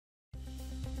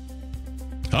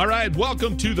All right,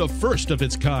 welcome to the first of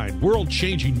its kind,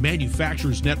 world-changing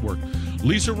manufacturers network.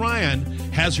 Lisa Ryan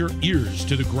has her ears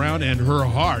to the ground and her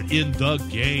heart in the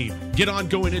game. Get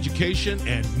ongoing education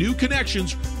and new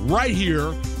connections right here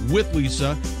with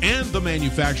Lisa and the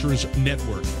Manufacturers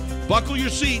Network. Buckle your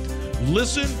seat,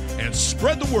 listen, and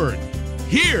spread the word.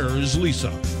 Here's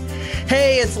Lisa.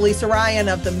 Hey, it's Lisa Ryan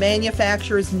of the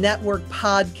Manufacturers Network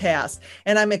podcast,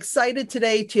 and I'm excited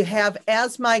today to have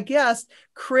as my guest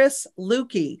Chris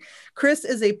Luecke. Chris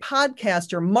is a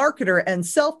podcaster, marketer, and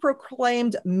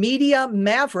self-proclaimed media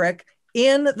maverick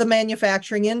in the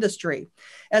manufacturing industry.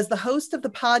 As the host of the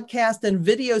podcast and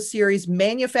video series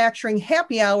Manufacturing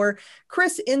Happy Hour,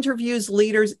 Chris interviews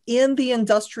leaders in the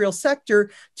industrial sector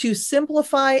to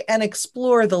simplify and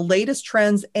explore the latest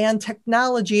trends and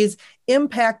technologies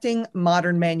impacting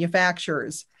modern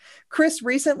manufacturers. Chris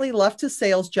recently left his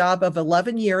sales job of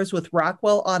 11 years with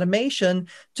Rockwell Automation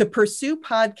to pursue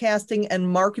podcasting and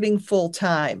marketing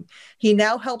full-time. He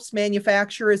now helps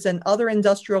manufacturers and other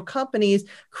industrial companies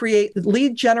create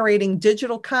lead-generating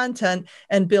digital content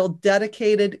and build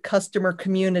dedicated customer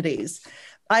communities.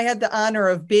 I had the honor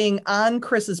of being on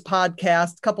Chris's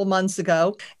podcast a couple months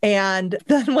ago. And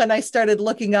then when I started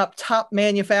looking up top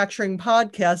manufacturing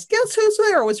podcasts, guess who's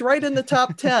there? It was right in the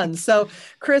top 10. So,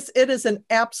 Chris, it is an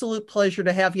absolute pleasure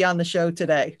to have you on the show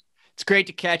today. It's great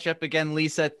to catch up again,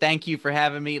 Lisa. Thank you for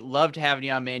having me. Loved having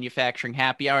you on Manufacturing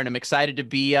Happy Hour, and I'm excited to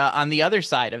be on the other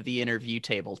side of the interview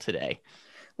table today.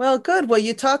 Well, good. Well,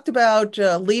 you talked about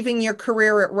leaving your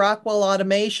career at Rockwell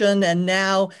Automation and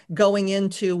now going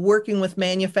into working with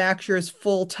manufacturers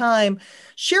full time.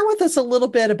 Share with us a little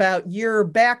bit about your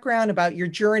background, about your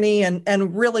journey,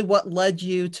 and really what led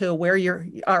you to where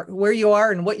you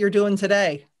are and what you're doing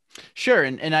today. Sure,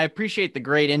 and I appreciate the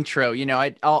great intro. You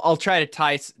know, I'll try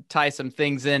to tie some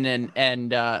things in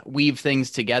and weave things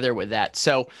together with that.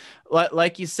 So,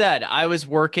 like you said, I was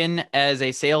working as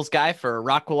a sales guy for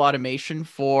Rockwell Automation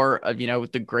for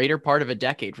the greater part of a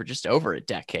decade, for just over a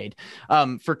decade.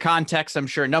 For context, I'm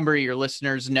sure a number of your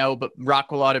listeners know, but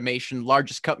Rockwell Automation,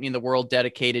 largest company in the world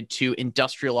dedicated to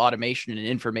industrial automation and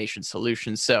information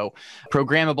solutions. So,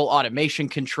 programmable automation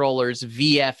controllers,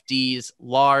 VFDs,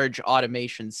 large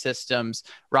automation systems.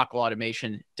 Rockwell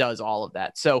Automation does all of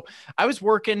that. So I was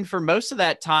working for most of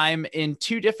that time in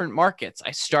two different markets.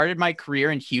 I started my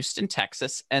career in Houston,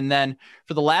 Texas, and then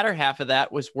for the latter half of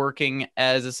that was working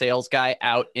as a sales guy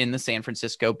out in the San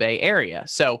Francisco Bay Area.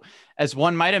 So as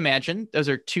one might imagine, those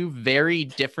are two very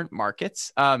different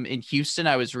markets. In Houston,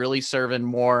 I was really serving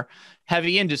more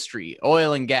heavy industry,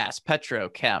 oil and gas,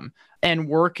 petrochem, and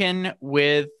working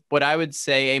with what I would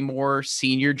say a more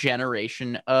senior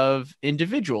generation of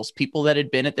individuals, people that had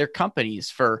been at their companies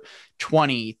for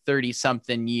 20, 30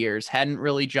 something years, hadn't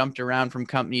really jumped around from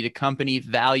company to company,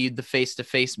 valued the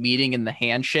face-to-face meeting and the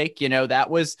handshake. You know, that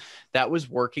was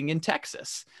working in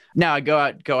Texas. Now I go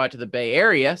out to the Bay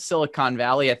Area, Silicon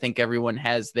Valley. I think everyone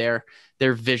has their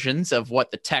visions of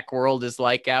what the tech world is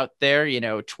like out there,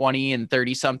 20 and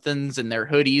 30 somethings in their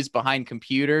hoodies behind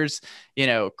computers,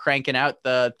 cranking out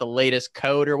the latest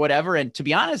code or whatever. And to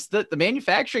be honest, the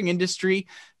manufacturing industry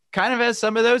kind of has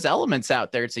some of those elements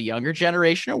out there. It's a younger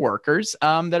generation of workers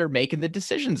that are making the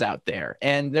decisions out there.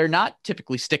 And they're not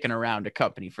typically sticking around a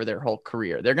company for their whole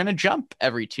career. They're going to jump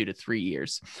every 2 to 3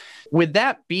 years. With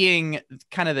that being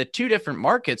kind of the two different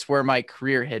markets where my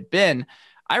career had been,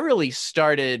 I really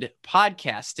started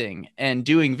podcasting and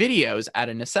doing videos out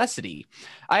of necessity.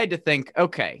 I had to think,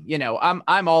 okay,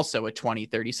 I'm also a 20,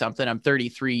 30 something. I'm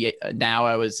 33 now.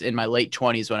 I was in my late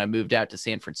 20s when I moved out to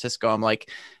San Francisco. I'm like,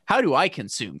 how do I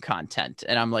consume content?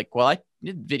 And I'm like, well, I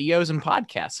did videos and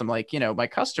podcasts. I'm like, my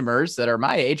customers that are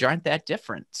my age aren't that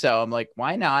different. So I'm like,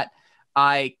 why not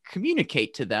I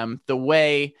communicate to them the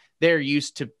way they're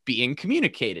used to being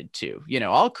communicated to?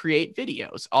 I'll create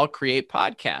videos, I'll create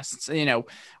podcasts,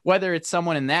 whether it's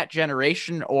someone in that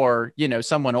generation or,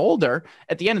 someone older.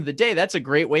 At the end of the day, that's a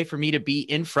great way for me to be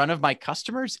in front of my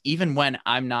customers, even when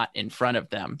I'm not in front of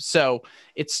them. So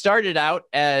it started out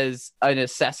as a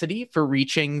necessity for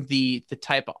reaching the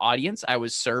type of audience I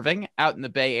was serving out in the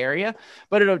Bay Area,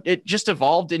 but it just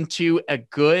evolved into a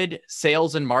good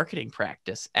sales and marketing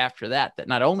practice after that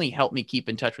not only helped me keep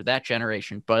in touch with that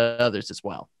generation, but others as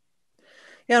well.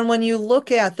 And when you look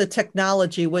at the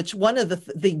technology, which one of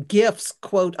the gifts,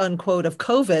 quote unquote, of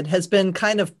COVID has been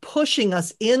kind of pushing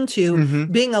us into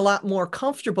being a lot more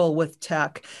comfortable with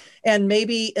tech. And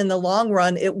maybe in the long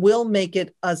run, it will make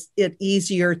it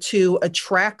easier to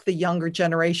attract the younger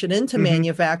generation into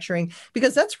manufacturing,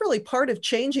 because that's really part of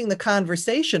changing the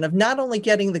conversation of not only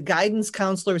getting the guidance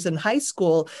counselors in high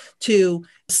school to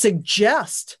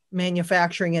suggest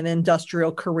manufacturing and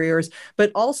industrial careers, but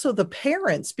also the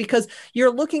parents, because you're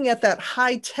looking at that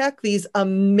high tech, these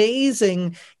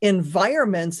amazing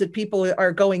environments that people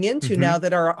are going into now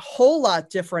that are a whole lot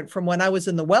different from when I was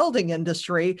in the welding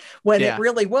industry, when it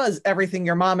really was everything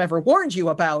your mom ever warned you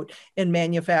about in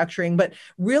manufacturing, but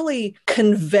really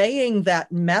conveying that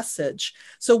message.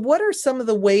 So what are some of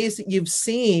the ways that you've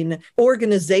seen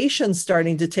organizations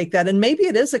starting to take that? And maybe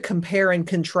it is a compare and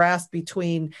contrast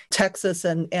between Texas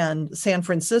and San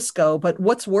Francisco, but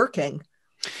what's working?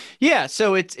 Yeah,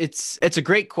 so it's a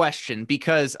great question,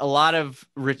 because a lot of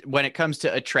when it comes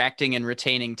to attracting and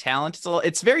retaining talent,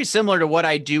 it's very similar to what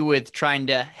I do with trying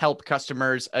to help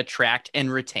customers attract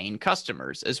and retain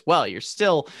customers as well. You're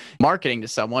still marketing to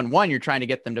someone. One, you're trying to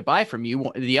get them to buy from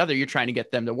you. The other, you're trying to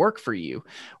get them to work for you.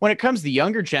 When it comes to the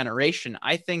younger generation,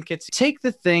 I think it's take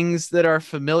the things that are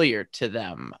familiar to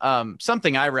them.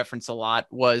 Something I reference a lot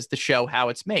was the show How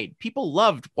It's Made. People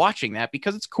loved watching that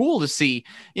because it's cool to see,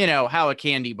 how a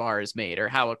candy bar is made or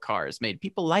how a car is made.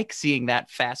 People like seeing that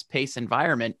fast-paced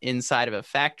environment inside of a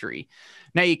factory.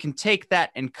 Now you can take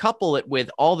that and couple it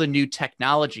with all the new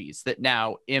technologies that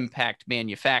now impact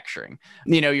manufacturing.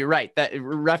 You're right, that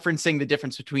referencing the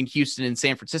difference between Houston and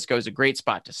San Francisco is a great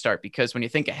spot to start, because when you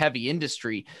think of heavy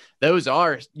industry, those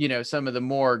are, some of the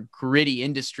more gritty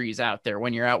industries out there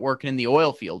when you're out working in the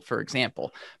oil field, for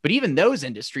example. But even those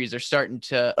industries are starting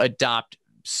to adopt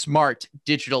smart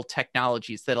digital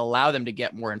technologies that allow them to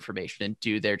get more information and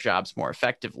do their jobs more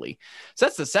effectively. So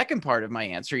that's the second part of my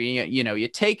answer. You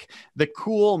take the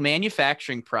cool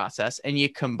manufacturing process and you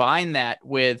combine that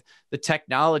with the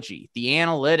technology, the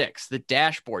analytics, the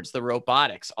dashboards, the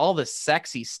robotics, all the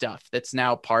sexy stuff that's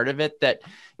now part of it. That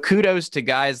kudos to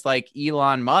guys like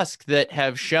Elon Musk that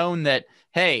have shown that,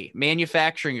 hey,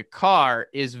 manufacturing a car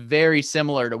is very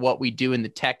similar to what we do in the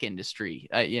tech industry.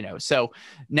 So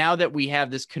now that we have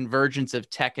this convergence of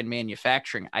tech and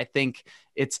manufacturing, I think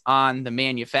it's on the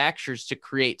manufacturers to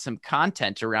create some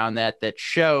content around that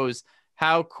shows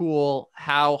how cool,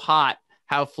 how hot,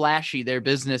 how flashy their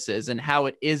business is, and how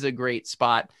it is a great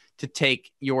spot to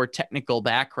take your technical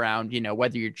background,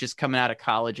 whether you're just coming out of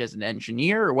college as an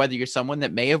engineer or whether you're someone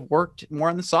that may have worked more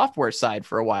on the software side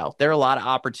for a while. There are a lot of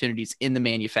opportunities in the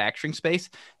manufacturing space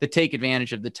that take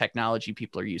advantage of the technology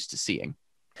people are used to seeing.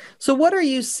 So what are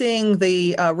you seeing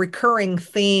the recurring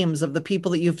themes of the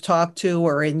people that you've talked to,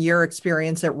 or in your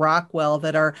experience at Rockwell,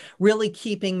 that are really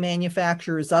keeping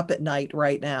manufacturers up at night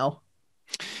right now?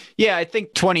 Yeah, I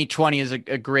think 2020 is a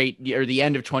great, or the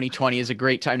end of 2020 is a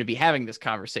great time to be having this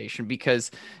conversation,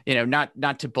 because,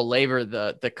 not to belabor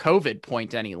the COVID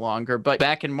point any longer, but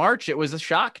back in March, it was a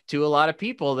shock to a lot of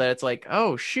people that it's like,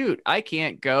 oh, shoot, I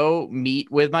can't go meet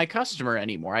with my customer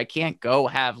anymore. I can't go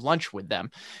have lunch with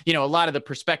them. A lot of the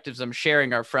perspectives I'm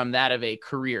sharing are from that of a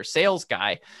career sales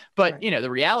guy. But, right. The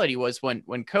reality was when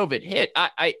COVID hit,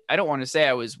 I don't want to say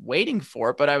I was waiting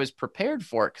for it, but I was prepared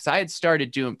for it, because I had started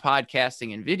doing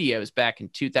podcasting and videos back in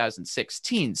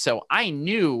 2016. So I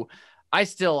knew I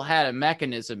still had a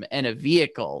mechanism and a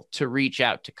vehicle to reach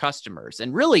out to customers.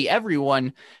 And really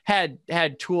everyone had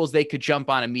tools they could jump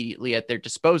on immediately at their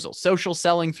disposal. Social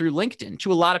selling through LinkedIn,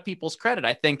 to a lot of people's credit.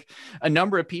 I think a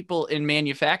number of people in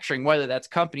manufacturing, whether that's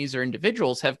companies or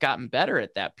individuals, have gotten better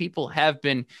at that. People have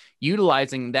been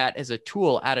utilizing that as a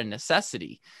tool out of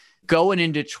necessity. Going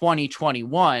into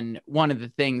 2021, one of the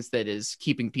things that is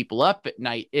keeping people up at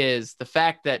night is the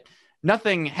fact that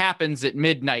nothing happens at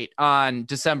midnight on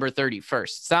December 31st.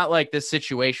 It's not like this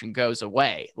situation goes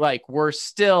away. Like we're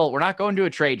not going to a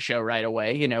trade show right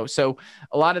away, so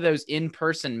a lot of those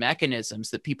in-person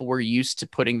mechanisms that people were used to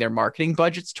putting their marketing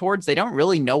budgets towards, they don't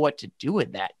really know what to do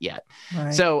with that yet.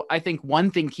 Right. So I think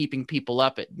one thing keeping people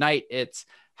up at night, it's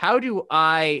how do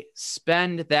I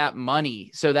spend that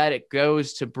money so that it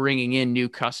goes to bringing in new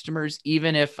customers,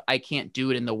 even if I can't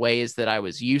do it in the ways that I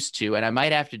was used to, and I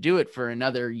might have to do it for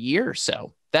another year or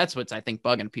so. That's what's, I think,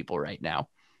 bugging people right now.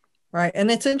 Right.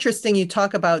 And it's interesting you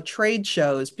talk about trade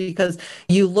shows, because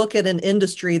you look at an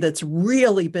industry that's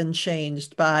really been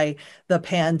changed by the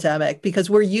pandemic, because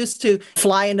we're used to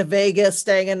flying to Vegas,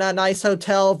 staying in a nice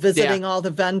hotel, visiting all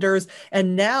the vendors.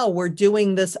 And now we're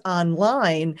doing this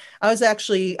online. I was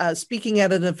actually speaking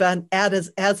at an event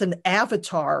as an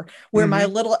avatar, where my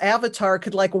little avatar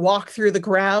could walk through the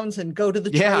grounds and go to the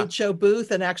trade show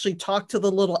booth and actually talk to the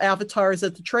little avatars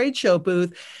at the trade show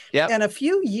booth. Yep. And a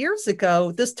few years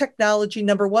ago, this technology technology,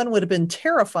 number one, would have been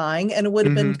terrifying and it would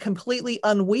have been completely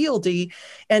unwieldy.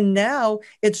 And now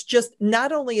it's just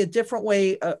not only a different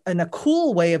way and a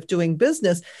cool way of doing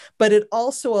business, but it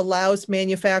also allows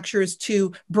manufacturers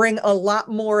to bring a lot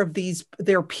more of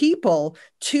their people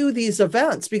to these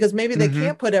events, because maybe they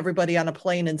can't put everybody on a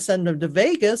plane and send them to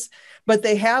Vegas, but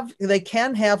they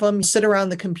can have them sit around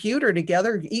the computer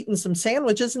together, eating some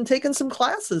sandwiches and taking some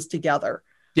classes together.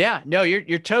 Yeah, no,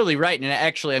 you're totally right. And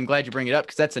actually, I'm glad you bring it up,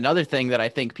 because that's another thing that I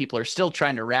think people are still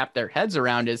trying to wrap their heads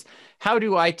around is, how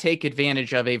do I take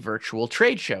advantage of a virtual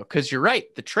trade show? Because you're right,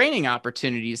 the training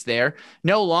opportunities there.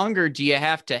 No longer do you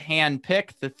have to hand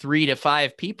pick the 3 to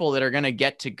 5 people that are going to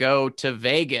get to go to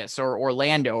Vegas or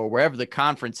Orlando or wherever the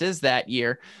conference is that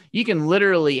year. You can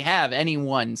literally have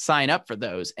anyone sign up for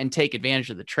those and take advantage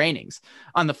of the trainings.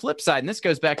 On the flip side, and this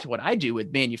goes back to what I do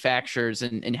with manufacturers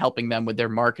and helping them with their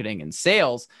marketing and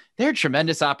sales, there are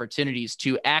tremendous opportunities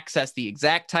to access the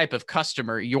exact type of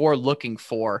customer you're looking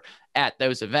for at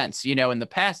those events. You know, in the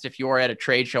past, if you're at a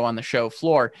trade show on the show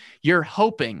floor, you're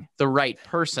hoping the right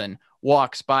person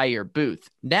walks by your booth.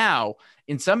 Now,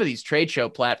 in some of these trade show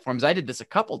platforms, I did this a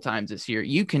couple times this year,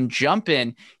 you can jump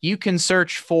in, you can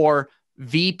search for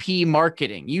VP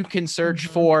marketing, you can search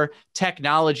for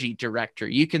technology director,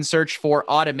 you can search for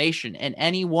automation, and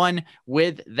anyone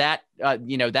with that,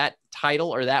 that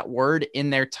title or that word in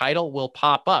their title will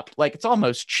pop up. Like, it's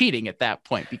almost cheating at that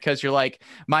point, because you're like,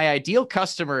 my ideal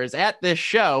customer is at this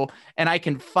show and I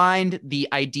can find the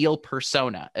ideal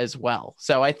persona as well.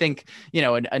 So I think,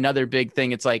 another big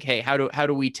thing, it's like, hey, how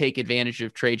do we take advantage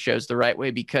of trade shows the right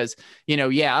way? Because,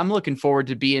 I'm looking forward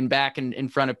to being back in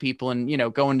front of people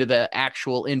and, going to the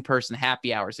actual in-person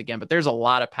happy hours again. But there's a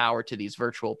lot of power to these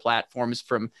virtual platforms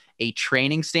from a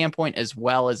training standpoint, as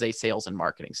well as a sales and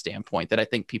marketing standpoint, that I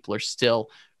think people are still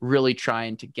really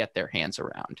trying to get their hands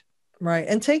around. Right.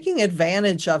 And taking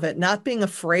advantage of it, not being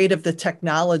afraid of the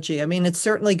technology. I mean, it's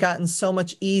certainly gotten so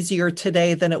much easier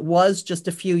today than it was just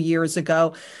a few years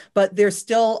ago, but there's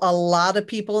still a lot of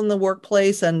people in the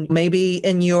workplace, and maybe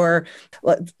in your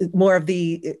more of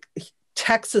the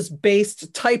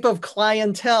Texas-based type of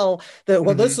clientele that,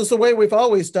 well, this is the way we've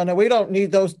always done it. We don't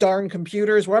need those darn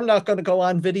computers. I'm not going to go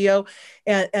on video,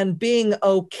 and being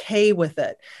okay with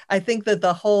it. I think that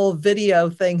the whole video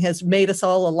thing has made us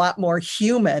all a lot more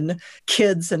human,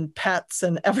 kids and pets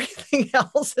and everything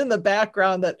else in the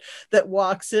background that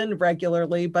walks in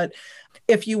regularly. But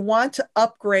if you want to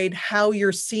upgrade how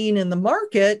you're seen in the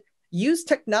market, use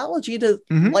technology to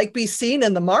be seen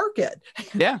in the market.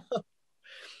 Yeah.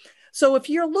 So if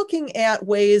you're looking at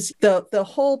ways, the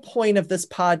whole point of this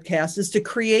podcast is to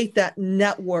create that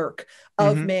network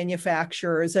of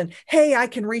manufacturers, and, hey, I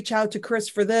can reach out to Chris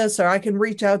for this, or I can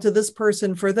reach out to this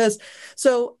person for this.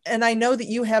 So, and I know that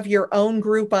you have your own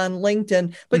group on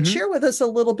LinkedIn, but share with us a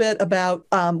little bit about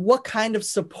what kind of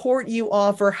support you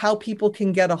offer, how people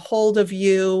can get a hold of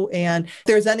you, and if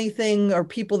there's anything or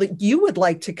people that you would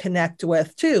like to connect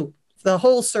with too, the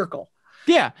whole circle.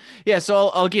 Yeah. So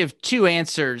I'll give 2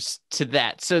 answers to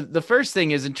that. So the first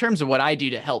thing is, in terms of what I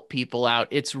do to help people out,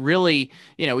 it's really,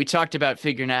 we talked about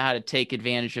figuring out how to take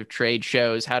advantage of trade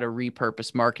shows, how to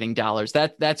repurpose marketing dollars.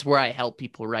 That's where I help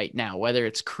people right now, whether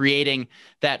it's creating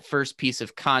that first piece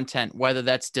of content, whether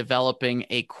that's developing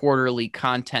a quarterly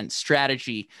content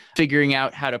strategy, figuring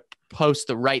out how to post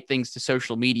the right things to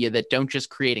social media that don't just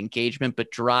create engagement, but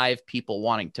drive people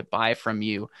wanting to buy from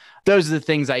you. Those are the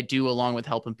things I do, along with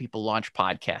helping people launch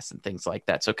podcasts and things like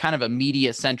that. So kind of a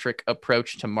media-centric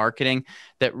approach to marketing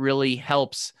that really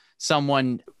helps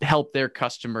someone help their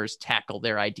customers tackle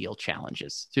their ideal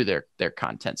challenges through their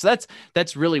content. So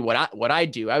that's really what I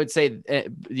do. I would say,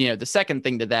 the second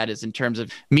thing to that is, in terms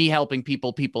of me helping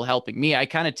people helping me, I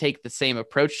kind of take the same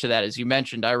approach to that. As you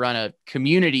mentioned, I run a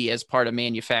community as part of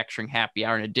Manufacturing Happy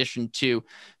Hour. In addition to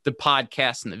the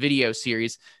podcast and the video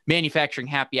series, Manufacturing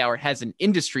Happy Hour has an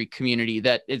industry community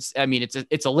that it's a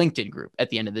LinkedIn group at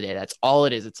the end of the day. That's all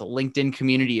it is. It's a LinkedIn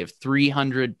community of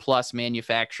 300 plus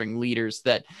manufacturing leaders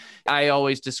that I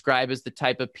always describe as the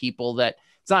type of people that,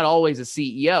 it's not always a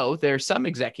CEO. There are some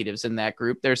executives in that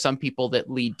group. There are some people that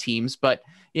lead teams, but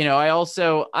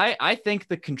I think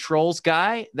the controls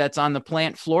guy that's on the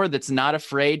plant floor, that's not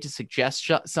afraid to suggest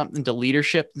something to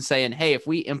leadership and saying, hey, if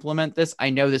we implement this,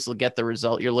 I know this will get the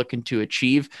result you're looking to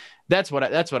achieve. That's what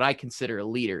I consider a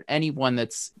leader. Anyone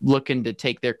that's looking to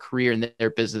take their career and their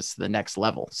business to the next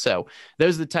level. So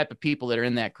those are the type of people that are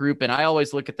in that group. And I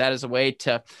always look at that as a way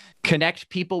to connect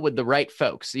people with the right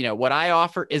folks. What I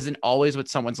offer isn't always what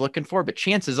someone's looking for, but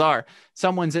chances are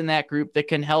someone's in that group that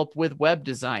can help with web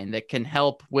design, that can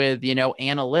help with,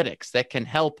 analytics, that can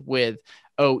help with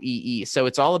OEE. So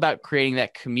it's all about creating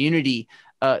that community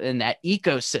that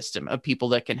ecosystem of people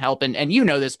that can help. And you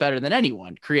know this better than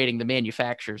anyone, creating the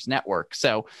manufacturers network.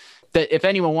 So that if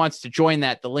anyone wants to join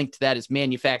that, the link to that is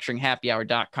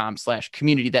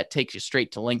manufacturinghappyhour.com/community. That takes you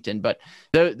straight to LinkedIn. But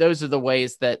those are the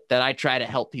ways that I try to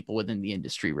help people within the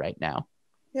industry right now.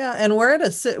 Yeah, and we're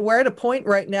at a point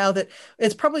right now that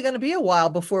it's probably going to be a while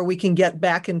before we can get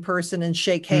back in person and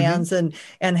shake hands and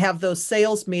have those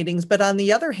sales meetings. But on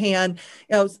the other hand,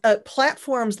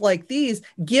 platforms like these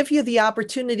give you the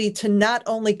opportunity to not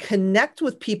only connect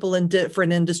with people in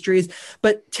different industries,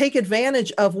 but take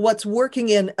advantage of what's working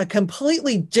in a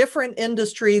completely different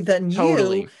industry than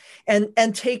you.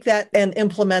 And take that and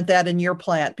implement that in your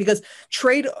plant, because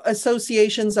trade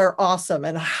associations are awesome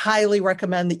and I highly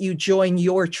recommend that you join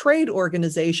your trade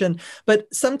organization. But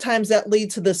sometimes that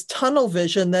leads to this tunnel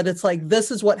vision that it's like,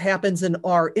 this is what happens in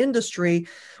our industry,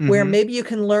 where maybe you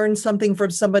can learn something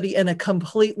from somebody in a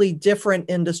completely different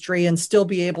industry and still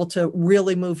be able to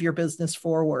really move your business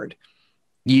forward.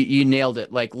 You nailed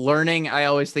it. Like learning, I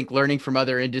always think learning from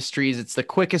other industries, it's the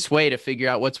quickest way to figure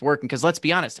out what's working. Because let's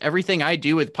be honest, everything I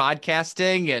do with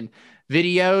podcasting and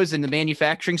videos in the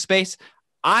manufacturing space,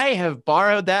 I have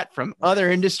borrowed that from other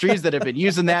industries that have been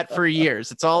using that for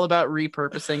years. It's all about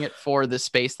repurposing it for the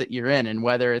space that you're in. And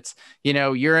whether it's,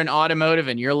 you're in automotive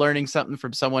and you're learning something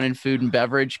from someone in food and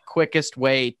beverage, quickest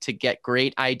way to get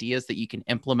great ideas that you can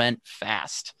implement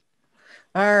fast.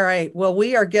 All right. Well,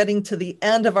 we are getting to the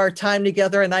end of our time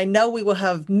together, and I know we will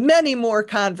have many more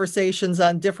conversations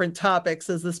on different topics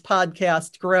as this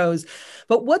podcast grows.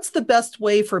 But what's the best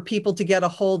way for people to get a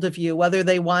hold of you, whether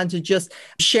they want to just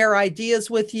share ideas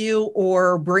with you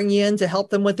or bring you in to help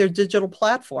them with their digital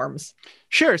platforms?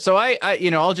 Sure. So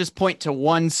I'll just point to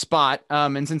one spot.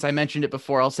 And since I mentioned it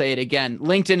before, I'll say it again.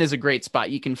 LinkedIn is a great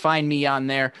spot. You can find me on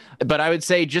there, but I would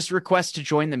say just request to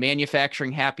join the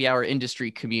Manufacturing Happy Hour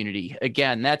industry community.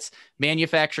 Again, that's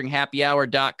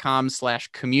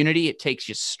manufacturinghappyhour.com/community. It takes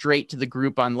you straight to the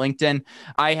group on LinkedIn.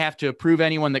 I have to approve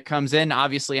anyone that comes in.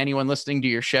 Obviously, anyone listening to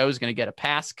your show is going to get a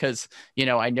pass because,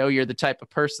 I know you're the type of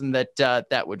person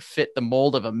that would fit the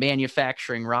mold of a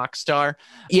manufacturing rock star.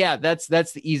 Yeah, that's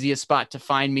the easiest spot to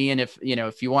find me. And if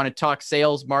you want to talk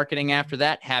sales, marketing after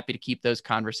that, happy to keep those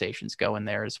conversations going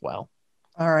there as well.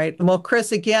 All right. Well,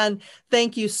 Chris, again,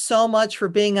 thank you so much for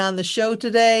being on the show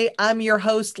today. I'm your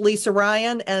host, Lisa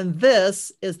Ryan, and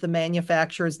this is the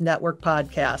Manufacturers Network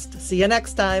Podcast. See you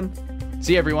next time.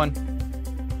 See you, everyone.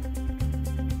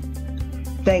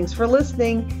 Thanks for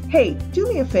listening. Hey, do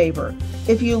me a favor.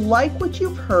 If you like what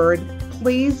you've heard,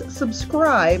 please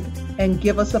subscribe and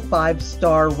give us a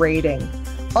 5-star rating.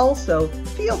 Also,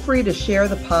 feel free to share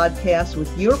the podcast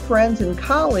with your friends and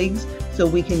colleagues so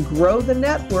we can grow the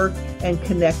network and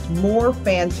connect more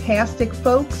fantastic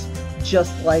folks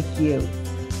just like you.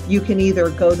 You can either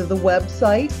go to the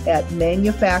website at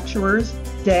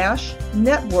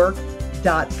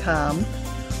manufacturers-network.com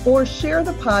or share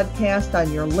the podcast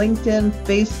on your LinkedIn,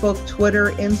 Facebook,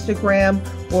 Twitter, Instagram,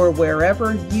 or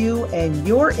wherever you and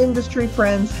your industry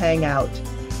friends hang out.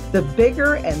 The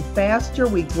bigger and faster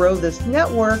we grow this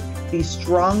network, the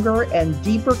stronger and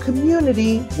deeper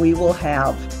community we will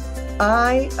have.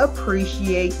 I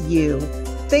appreciate you.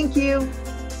 Thank you.